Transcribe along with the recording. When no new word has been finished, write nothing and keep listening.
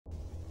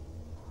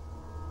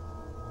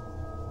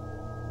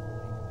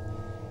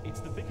It's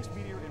the biggest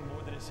meteor in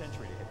more than a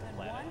century to hit the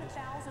planet.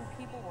 1,000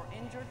 people were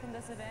injured from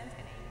this event.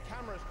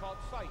 Cameras caught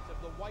sights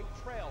of the white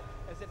trail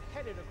as it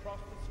headed across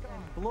the sky.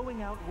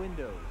 Blowing out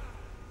windows.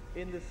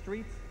 In the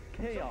streets,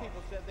 chaos. Some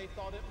people said they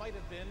thought it might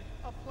have been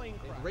a plane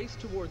crash. It raced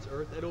towards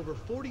Earth at over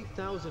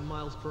 40,000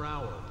 miles per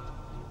hour.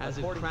 As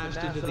it crashed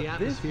into the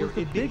atmosphere, this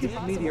was the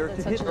biggest meteor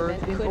to hit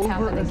Earth in could over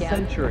happen a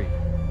again. century.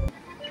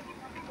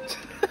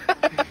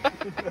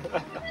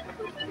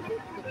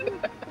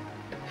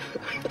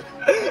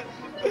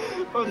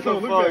 What the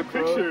fuck, at that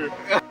picture.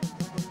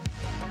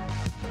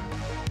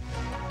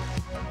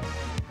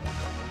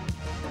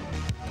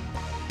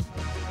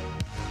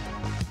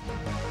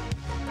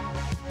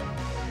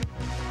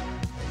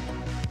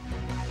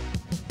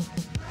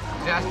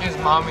 He's asking his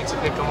mommy to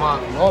pick him up.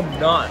 No, I'm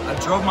not. I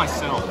drove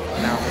myself.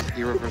 Now it's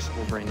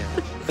irreversible brain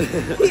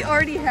damage. He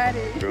already had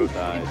it. Bro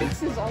died. He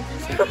fixes all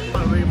this.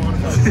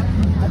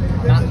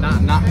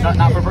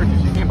 Not for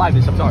birthdays. You can't buy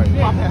this. I'm sorry.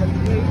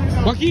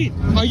 Joaquin,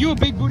 are you a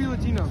big booty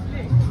Latino?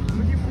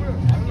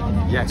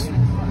 Yes. Hey,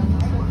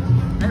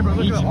 bro,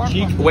 look at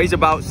the arm. Weighs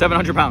about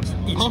 700 pounds.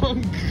 Each. Oh,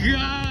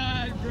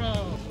 God, bro.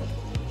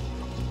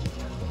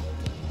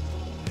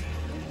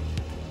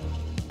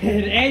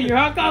 Hey, you're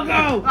hot, go!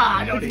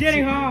 I don't it's need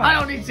getting CPR. hot. I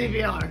don't need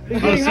CPR.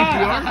 It's getting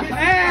hot.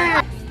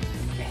 Hey!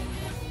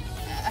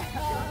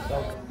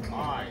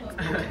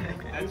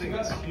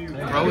 That's huge.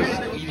 Bro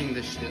is eating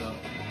this shit up.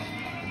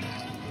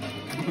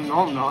 No,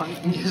 I'm not.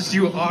 Yes,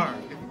 you are.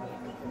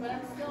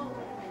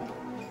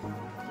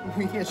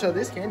 You can't show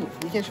this, can you?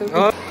 You can't show this.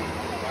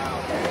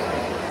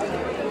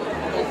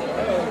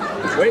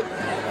 Wait.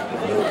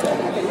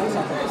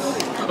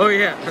 Oh,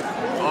 yeah.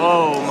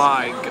 Oh,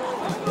 my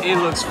God. It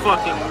looks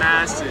fucking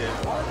massive.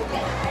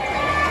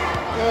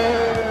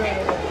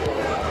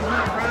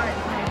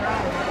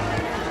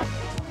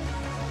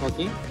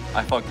 Joaquin?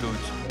 I fuck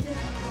Gooch.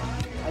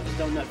 I just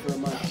don't nut for a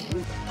month.